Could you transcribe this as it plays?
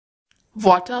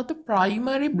What are the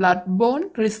primary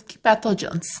bloodborne risk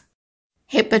pathogens?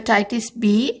 Hepatitis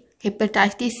B,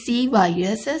 Hepatitis C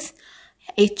viruses,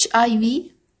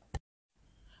 HIV.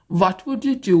 What would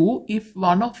you do if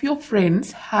one of your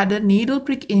friends had a needle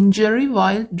prick injury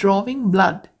while drawing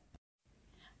blood?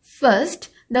 First,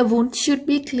 the wound should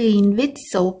be cleaned with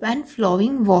soap and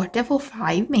flowing water for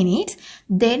 5 minutes.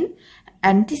 Then,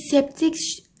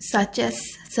 antiseptics such as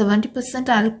 70%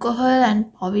 alcohol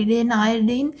and povidone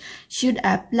iodine should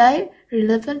apply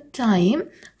relevant time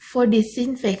for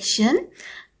disinfection.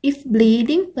 If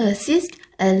bleeding persists,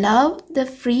 allow the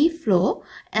free flow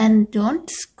and don't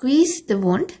squeeze the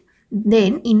wound.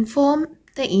 Then inform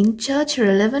the in-charge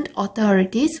relevant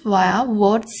authorities via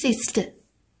ward system.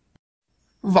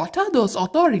 What are those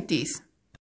authorities?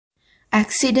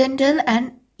 Accidental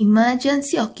and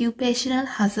Emergency Occupational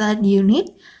Hazard Unit,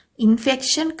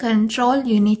 Infection Control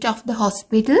Unit of the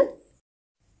hospital.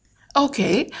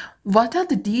 Okay, what are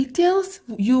the details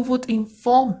you would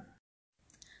inform?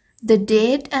 The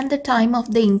date and the time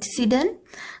of the incident,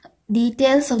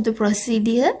 details of the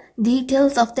procedure,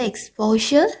 details of the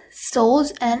exposure,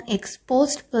 source and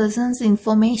exposed persons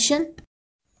information.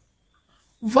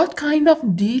 What kind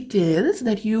of details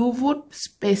that you would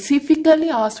specifically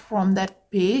ask from that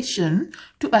patient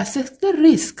to assess the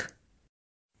risk?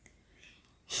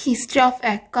 History of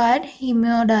acquired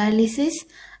hemodialysis,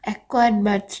 acquired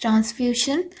blood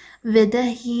transfusion, whether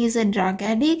he is a drug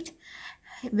addict,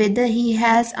 whether he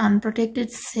has unprotected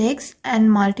sex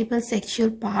and multiple sexual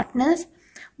partners,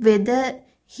 whether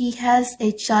he has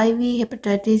HIV,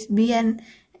 hepatitis B and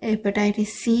hepatitis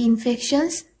C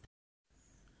infections.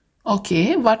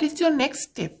 Okay, what is your next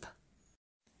step?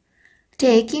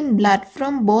 Taking blood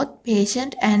from both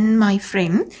patient and my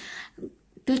friend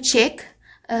to check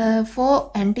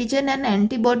for antigen and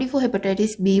antibody for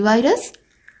hepatitis B virus,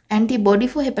 antibody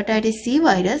for hepatitis C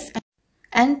virus,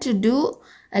 and to do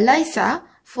ELISA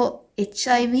for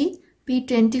HIV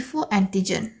P24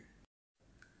 antigen.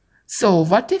 So,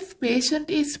 what if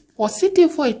patient is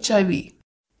positive for HIV?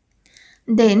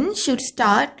 Then should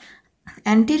start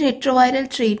antiretroviral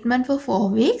treatment for 4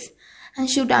 weeks and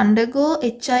should undergo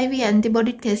HIV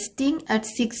antibody testing at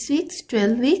 6 weeks,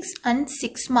 12 weeks and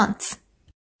 6 months.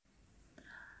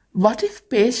 What if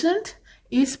patient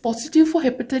is positive for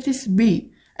hepatitis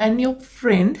B and your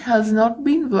friend has not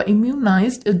been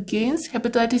immunized against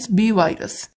hepatitis B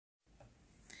virus?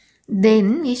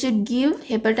 Then we should give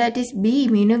hepatitis B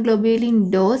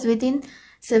immunoglobulin dose within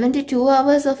 72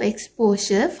 hours of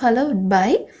exposure, followed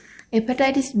by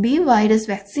hepatitis B virus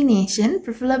vaccination,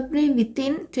 preferably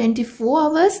within 24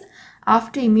 hours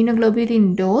after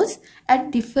immunoglobulin dose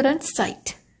at different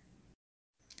site.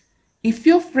 If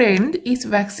your friend is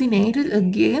vaccinated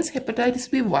against hepatitis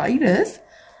B virus,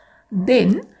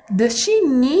 then does she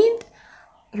need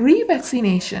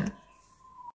revaccination?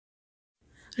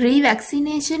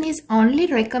 Revaccination is only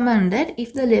recommended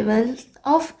if the levels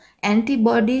of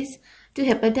antibodies to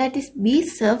hepatitis B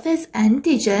surface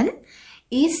antigen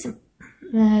is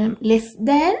less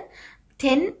than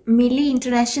 10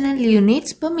 milli-international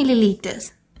units per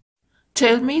milliliters.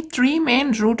 Tell me 3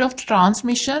 main routes of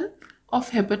transmission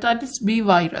of hepatitis B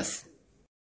virus.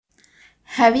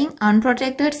 Having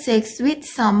unprotected sex with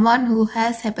someone who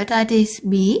has hepatitis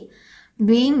B,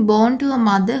 being born to a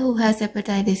mother who has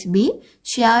hepatitis B,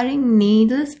 sharing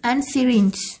needles and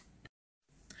syringes.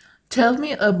 Tell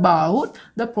me about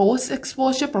the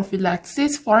post-exposure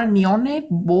prophylaxis for a neonate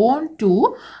born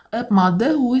to a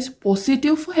mother who is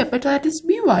positive for hepatitis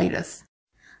B virus.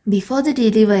 Before the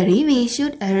delivery, we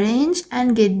should arrange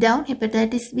and get down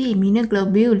hepatitis B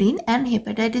immunoglobulin and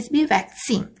hepatitis B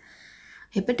vaccine.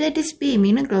 Hepatitis B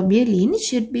immunoglobulin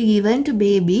should be given to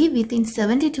baby within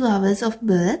 72 hours of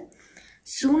birth.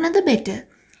 Sooner the better.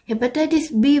 Hepatitis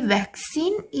B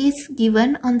vaccine is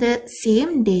given on the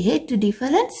same day to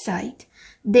different site.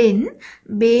 Then,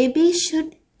 baby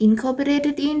should incorporate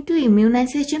it into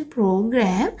immunization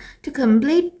program to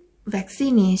complete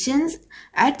vaccinations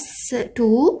at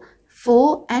 2,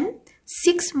 4 and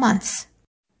 6 months.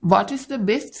 What is the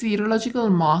best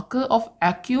serological marker of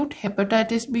acute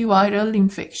hepatitis B viral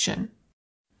infection?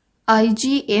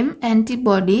 IgM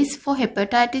antibodies for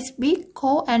hepatitis B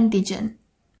co-antigen.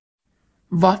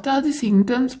 What are the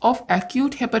symptoms of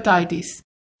acute hepatitis?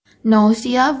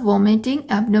 Nausea, vomiting,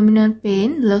 abdominal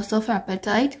pain, loss of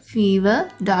appetite,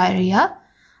 fever, diarrhea,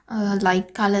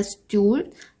 light color stool,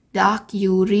 dark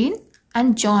urine,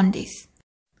 and jaundice.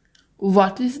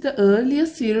 What is the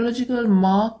earliest serological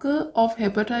marker of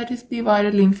hepatitis B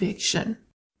viral infection?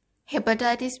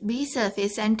 Hepatitis B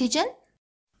surface antigen.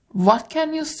 What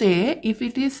can you say if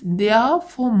it is there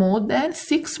for more than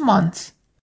 6 months?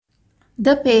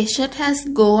 The patient has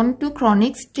gone to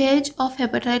chronic stage of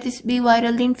hepatitis B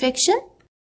viral infection.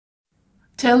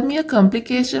 Tell me a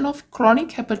complication of chronic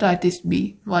hepatitis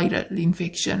B viral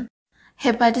infection.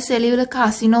 Hepatocellular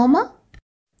carcinoma.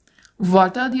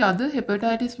 What are the other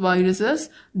hepatitis viruses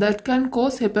that can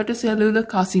cause hepatocellular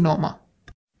carcinoma?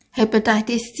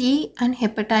 Hepatitis C and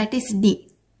hepatitis D.